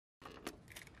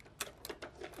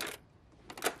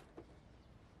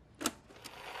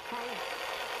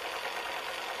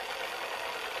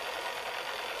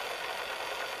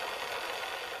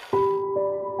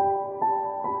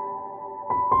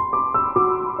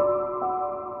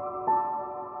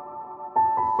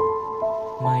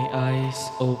My eyes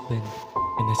opened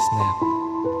in a snap.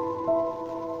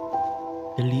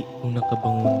 Dali kong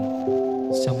nakabangon,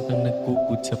 samtang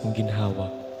nagkukod sa kong ginhawa.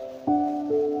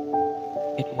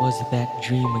 It was that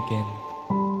dream again.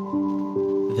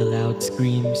 The loud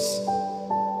screams,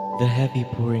 the heavy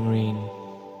pouring rain,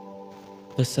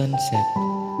 the sunset,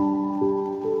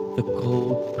 the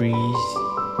cold breeze,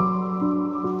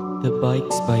 the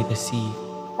bikes by the sea,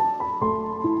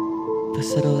 the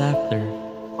subtle laughter,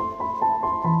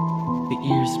 the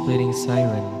ear-splitting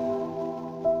siren,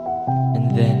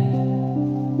 and then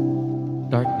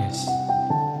darkness.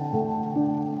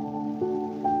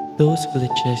 Those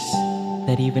glitches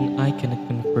that even I cannot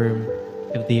confirm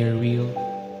if they are real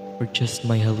or just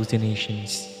my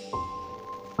hallucinations.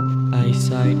 I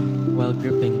sighed while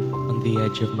gripping on the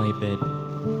edge of my bed.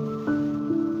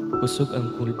 Kusog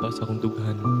ang kulpa sa akong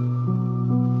dughan.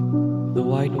 The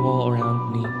white wall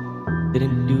around me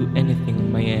didn't do anything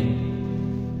on my end.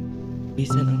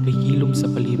 Bisan ang kahilom sa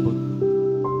palibot,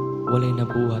 walay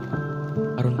nabuhat,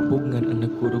 aron pugngan ang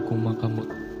nagkurog kong mga kamot.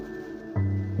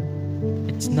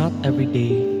 It's not every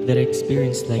day that I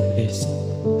experience like this.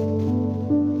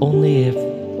 Only if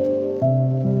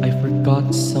I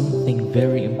forgot something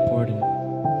very important.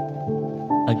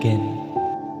 Again.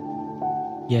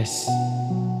 Yes,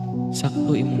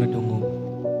 sakto imong nadungog.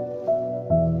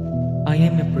 I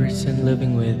am a person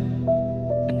living with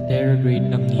anterograde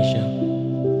amnesia.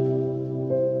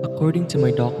 According to my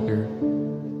doctor,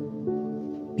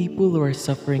 people who are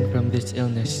suffering from this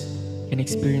illness can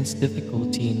experience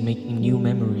difficulty in making new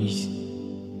memories.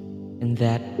 And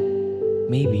that,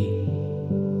 maybe,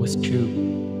 was true.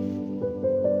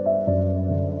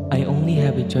 I only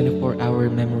have a 24-hour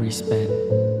memory span,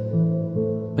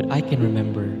 but I can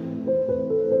remember.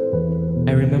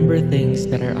 I remember things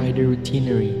that are either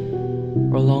routinary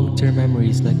or long-term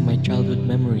memories like my childhood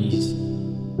memories,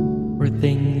 or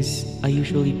things I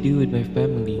usually do with my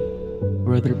family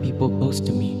or other people close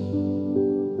to me.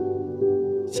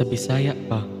 Sa Bisaya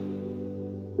pa,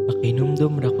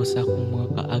 makinumdum ra ko sa akong mga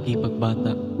kaagi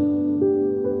pagbata,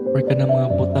 or kana mga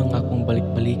butang akong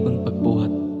balik-balikon pagbuhat,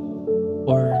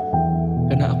 or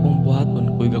kana akong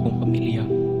buhaton kuig akong pamilya.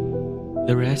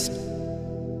 The rest,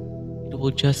 it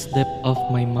will just slip off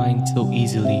my mind so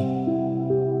easily.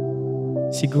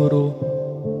 Siguro,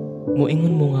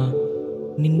 moingon mo nga,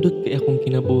 nindot kay akong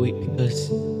kinabuhi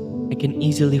because I can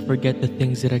easily forget the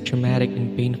things that are traumatic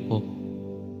and painful.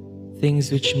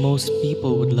 Things which most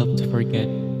people would love to forget.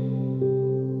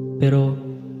 Pero,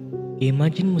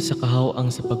 imagine mo sa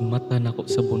kahawaang sa pagmata nako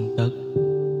sa buntag.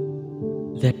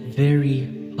 That very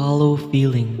hollow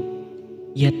feeling,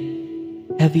 yet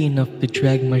heavy enough to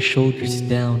drag my shoulders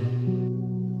down.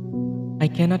 I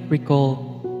cannot recall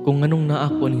kung anong naa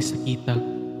ko ning sakita.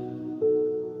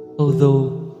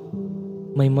 Although,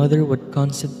 my mother would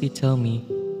constantly tell me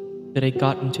that I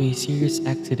got into a serious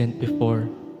accident before.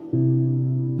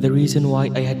 The reason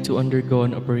why I had to undergo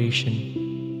an operation.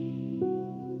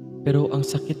 Pero ang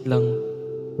sakit lang,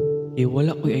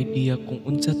 wala ko'y idea kung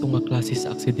unsa to nga klase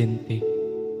sa aksidente.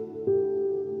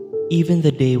 Even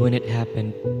the day when it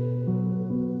happened,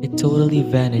 it totally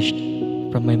vanished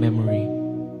from my memory.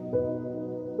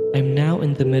 I'm now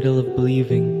in the middle of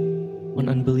believing on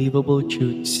unbelievable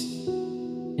truths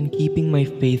and keeping my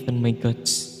faith on my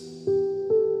guts.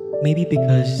 Maybe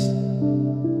because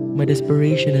my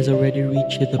desperation has already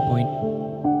reached the point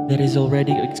that is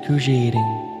already excruciating.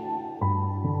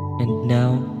 And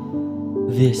now,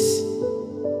 these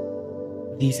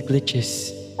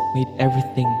glitches made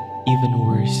everything even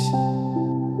worse.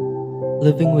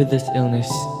 Living with this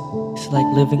illness is like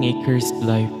living a cursed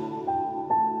life.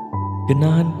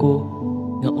 Ganahan ko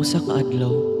nga usa ka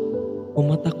adlaw,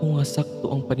 umata ko nga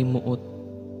sakto ang panimuot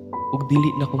ug dili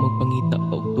na ko magpangita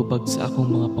pa og tubag sa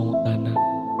akong mga pangutana.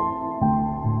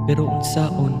 Pero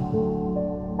unsaon,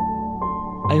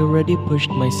 I already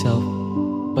pushed myself,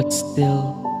 but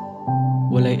still,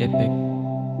 walay effect.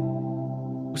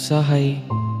 Usahay,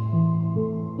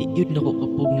 iyod na ko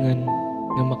kapugngan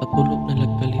nga makatulog na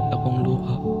lagkalit akong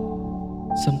luha,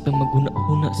 samtang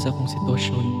maghuna-huna sa akong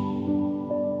sitwasyon.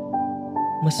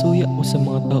 Masuya ko sa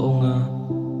mga tao nga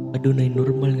adunay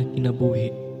normal nga kinabuhi.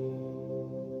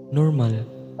 Normal,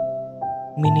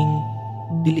 meaning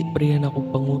dili parehan ako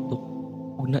pangutok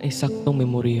ug naisaktong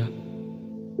memorya.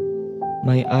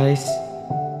 My eyes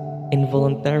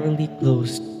involuntarily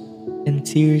closed and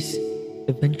tears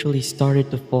eventually started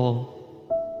to fall.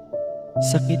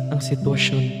 Sakit ang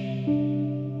sitwasyon.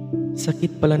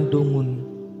 Sakit palandungon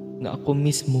nga ako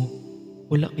mismo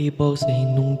wala kaibaw sa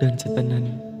hinungdan sa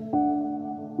tanan.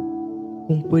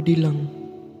 Kung pwede lang,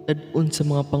 tad-on sa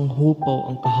mga panghupaw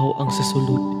ang kahaw-ang sa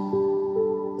sulod.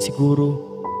 Siguro,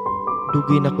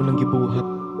 dugay na ko ng gibuhat.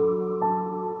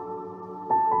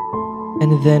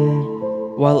 And then,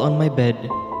 while on my bed,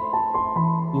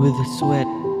 with the sweat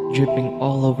dripping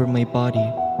all over my body,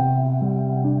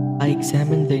 I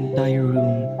examined the entire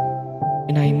room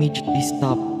and I immediately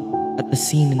stopped at the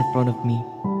scene in front of me.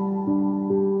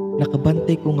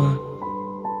 Nakabantay ko nga,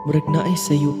 murag naay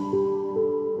sayop,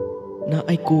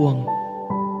 naay kuwang,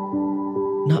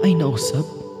 naay nausab.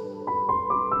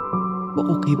 Wa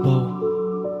ko kibaw.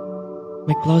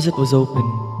 My closet was open.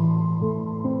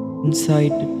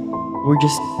 Inside were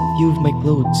just few of my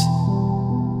clothes.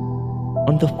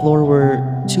 On the floor were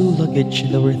 2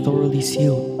 luggage that were thoroughly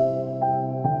sealed.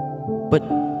 But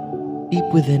deep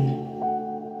within,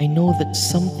 I know that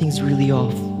something's really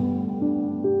off.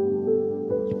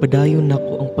 Ipadayon na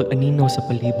ko ang pag-anino sa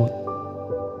palibot.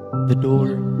 The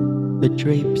door, the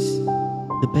drapes,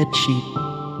 the bedsheet,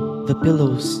 the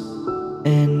pillows,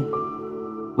 and...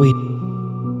 Wait,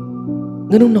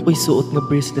 ganun ako'y suot nga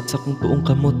bracelet sa kong tuong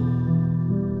kamot.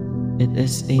 It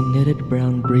is a knitted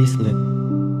brown bracelet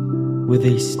with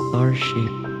a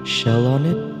star-shaped shell on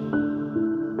it.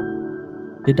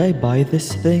 Did I buy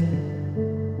this thing?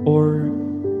 Or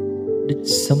did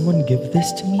someone give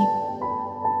this to me?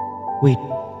 Wait,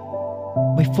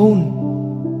 my phone!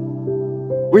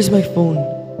 Where's my phone?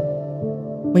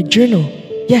 My journal!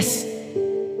 Yes!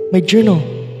 My journal!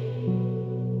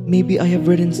 Maybe I have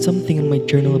written something in my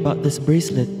journal about this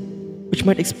bracelet, which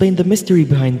might explain the mystery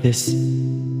behind this.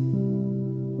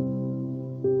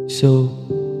 So,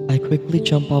 I quickly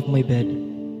jumped off my bed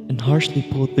and harshly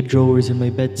pulled the drawers in my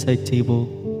bedside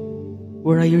table,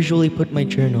 where I usually put my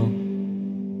journal.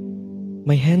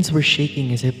 My hands were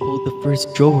shaking as I pulled the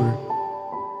first drawer.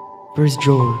 First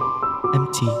drawer,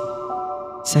 empty.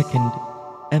 Second,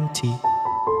 empty.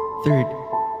 Third,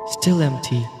 still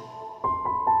empty.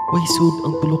 Way sud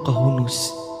ang tulo ka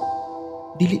hunos.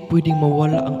 Dili pwedeng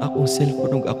mawala ang akong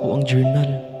cellphone ug ako ang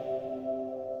journal.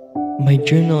 My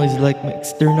journal is like my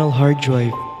external hard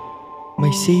drive, my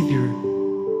savior.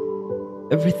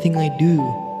 Everything I do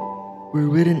were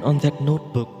written on that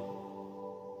notebook.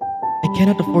 I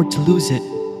cannot afford to lose it.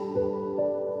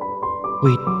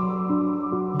 Wait,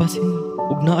 basin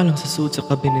ug naa lang sa suod sa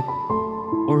cabinet,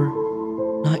 or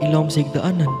nailawom sa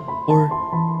higdaanan, or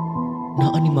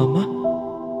naa ni mama?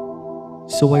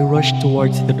 So I rushed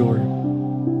towards the door,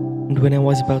 and when I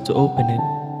was about to open it,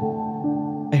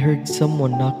 I heard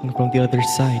someone knocking from the other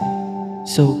side.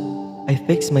 So I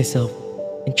fixed myself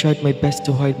and tried my best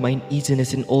to hide my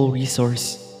uneasiness in all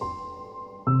resource.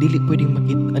 Dili pwedeng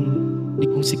makitaan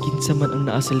ni kung si kinsa man ang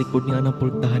naa sa likod niya ng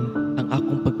pultahan ang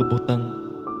akong pagkabutang.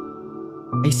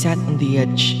 I sat on the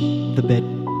edge of the bed,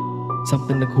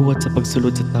 something naghuwat sa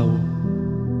pagsulod sa tawo.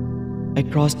 I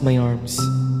crossed my arms.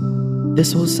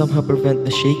 This will somehow prevent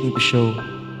the shaking to show.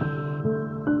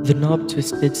 The knob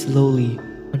twisted slowly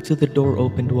until the door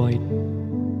opened wide.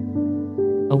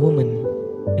 A woman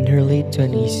in her late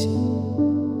 20s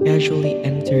casually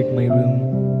entered my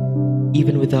room,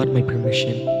 even without my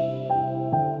permission.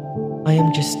 I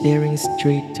am just staring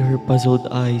straight to her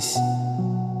puzzled eyes.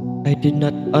 I did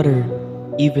not utter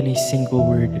even a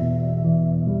single word.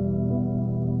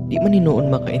 Di man hinoon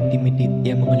maka-intimidate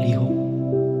niya mga lihok,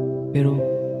 pero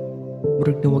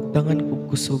murag nawagtangan kog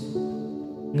kusog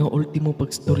nga ultimo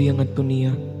pagstorya ngadto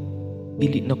niya,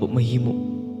 dili na ko mahimo.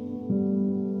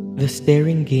 The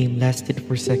staring game lasted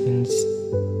for seconds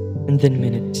and then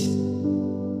minutes.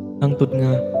 Hangtod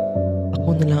nga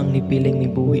ako na lang ang nipiling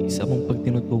mibuhi sa among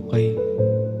pagtinutukay.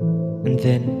 And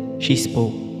then she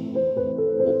spoke.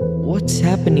 What's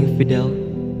happening, Fidel?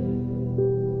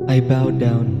 I bowed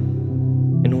down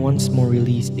and once more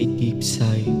released a deep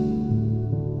sigh.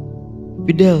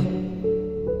 Fidel!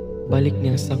 Balik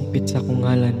niyang sangpit sa akong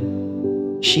ngalan.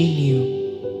 She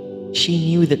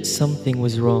knew that something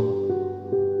was wrong.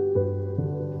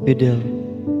 Fidel,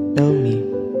 tell me.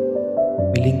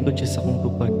 Milingkod siya sa akong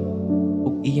tupad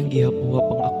ug iyang gihapuhap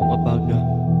ang akong abaga.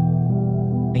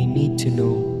 I need to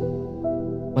know.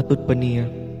 Matud pa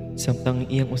niya, samtang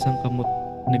iyang usang kamot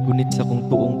nagunit sa akong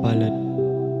tuong palad.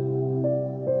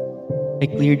 I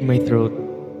cleared my throat.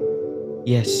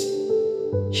 Yes,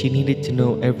 she needed to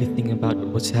know everything about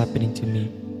what was happening to me.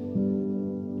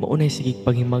 Maunay sigig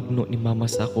paghimagno ni mama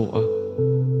sa ako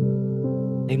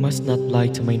I must not lie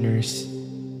to my nurse.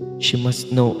 She must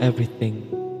know everything.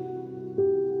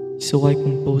 So I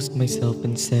composed myself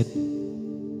and said,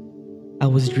 I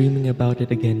was dreaming about it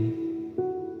again.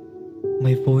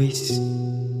 My voice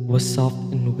was soft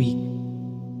and weak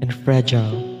and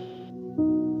fragile.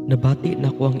 Nabati na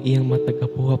ko ang iyang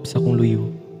matagapuhap sa akong luyo.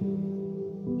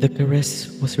 The caress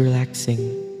was relaxing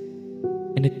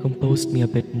and it composed me a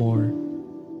bit more.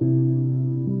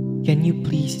 "Can you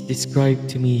please describe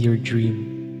to me your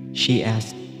dream?" she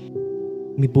asked.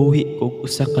 Mibuhi ko og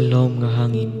usa ka lawom nga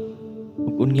hangin,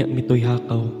 ug unya mitoy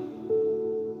hakaw.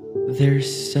 There's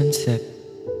sunset,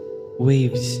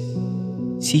 waves,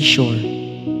 seashore,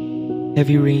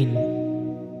 heavy rain.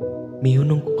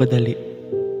 Mihunong ko kadali.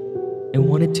 I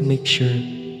wanted to make sure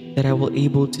that I will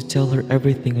able to tell her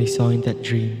everything I saw in that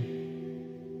dream.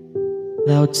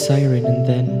 Loud siren, and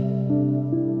then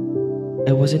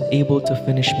I wasn't able to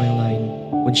finish my line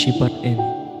when she butt in.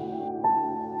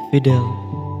 "Fidel,"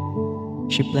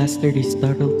 she plastered a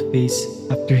startled face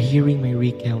after hearing my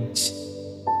recounts.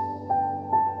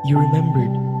 "You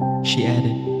remembered," she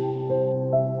added.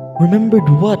 "Remembered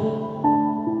what?"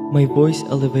 My voice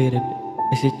elevated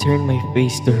as I turned my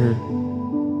face to her.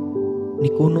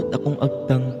 Nikunot akong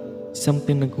agtang,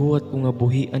 something naghuwat ko nga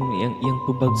buhian niyang iyang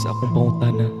tubag sa akong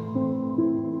pangutana.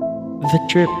 "The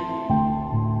trip."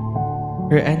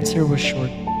 Her answer was short,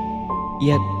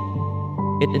 yet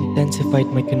it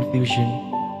intensified my confusion.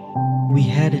 "We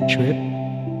had a trip?"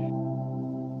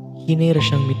 Hinay ra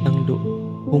siyang mitangdo,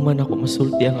 human ako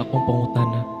masulti ang akong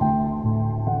pangutana.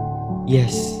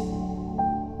 "Yes,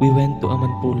 we went to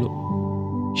Amanpulo,"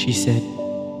 she said.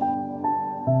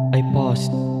 I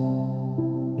paused.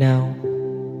 Now,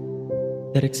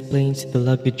 that explains the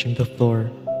luggage on the floor.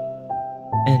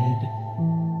 And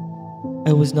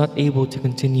I was not able to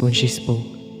continue when she spoke.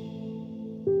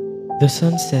 The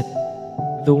sunset,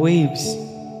 the waves,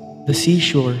 the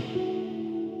seashore,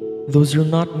 those were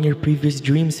not in your previous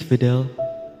dreams, Fidel.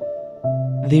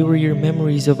 They were your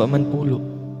memories of Amanpulo.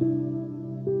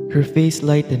 Her face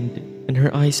lightened and her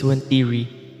eyes went teary.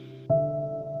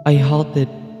 I halted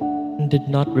and did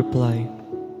not reply.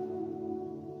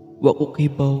 Wa ko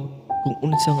kibaw kung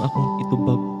unsang akong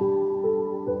itubag.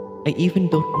 I even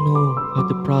don't know how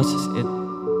to process it.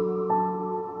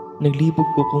 Naglibog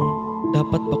ko kung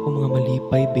dapat pa ko mga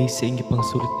malipay based sa inyo pang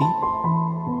sulti.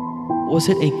 Was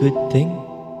it a good thing?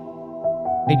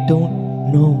 I don't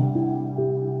know.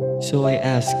 So I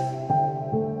asked,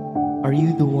 "Are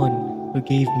you the one who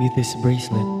gave me this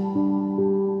bracelet?"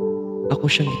 Ako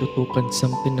siyang gitutukan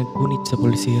something nagpunit sa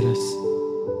pulseras.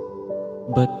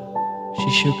 But she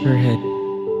shook her head.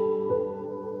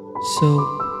 "So,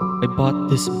 I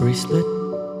bought this bracelet?"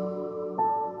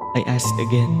 I asked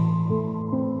again.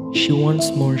 She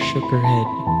once more shook her head.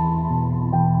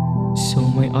 So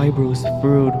my eyebrows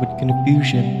furrowed with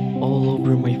confusion all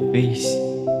over my face.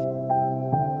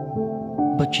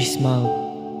 But she smiled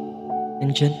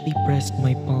and gently pressed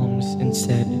my palms and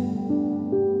said,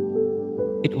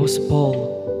 "It was Paul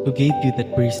who gave you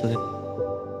that bracelet."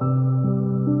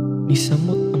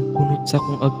 Nisamot ang kunot sa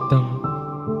akong agtang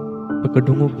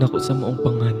pagkadungog na ko sa maong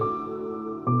pangan.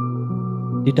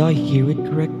 Did I hear it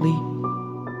correctly?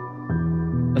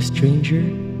 A stranger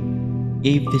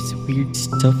gave this weird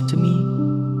stuff to me,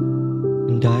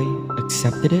 and I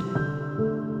accepted it?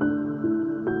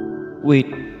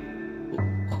 Wait,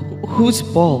 who's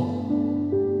Paul?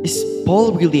 Is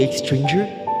Paul really a stranger?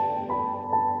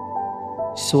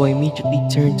 So I immediately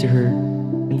turned to her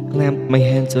and clamped my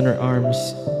hands on her arms.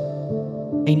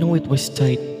 I know it was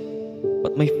tight,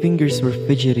 but my fingers were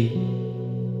fidgety.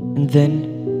 And then,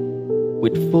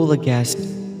 with full aghast,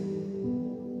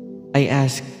 I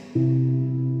asked,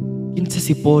 "Kinsa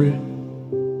si Paul?"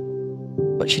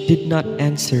 But she did not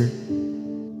answer.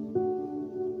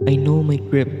 I know my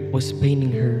grip was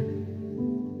paining her,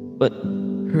 but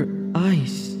her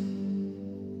eyes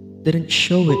didn't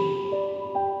show it.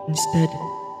 Instead,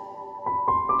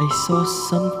 I saw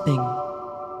something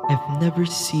I've never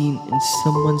seen in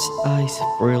someone's eyes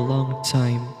for a long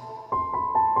time.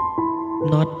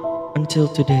 Not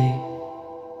until today.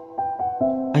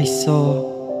 I saw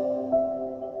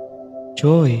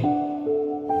joy.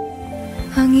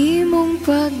 Ang imong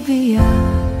pagbiya,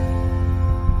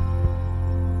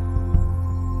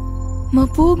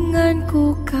 mapugngan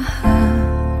ko kaha.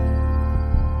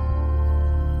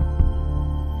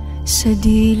 Sa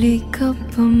dili ka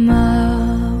pa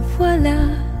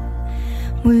mawala,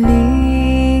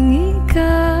 muling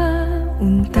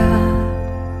ikaunta.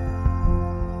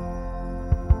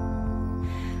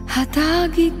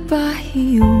 Hatagig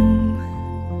pahiyom,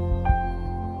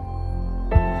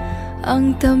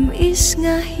 ang tamis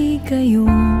nga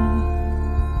higayong.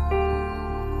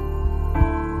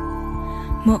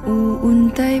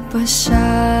 Mauuntay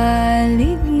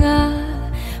pasalig nga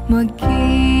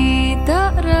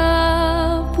magkita ra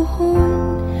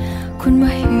puhon. Kung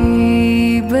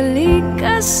mahibalik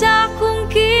ka sa akong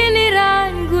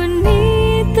kiliran,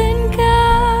 gunitan ka.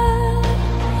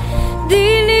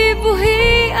 Dili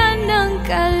buhian ng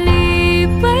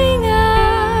kalipay nga,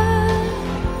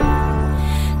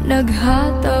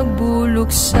 naghatag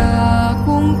luksa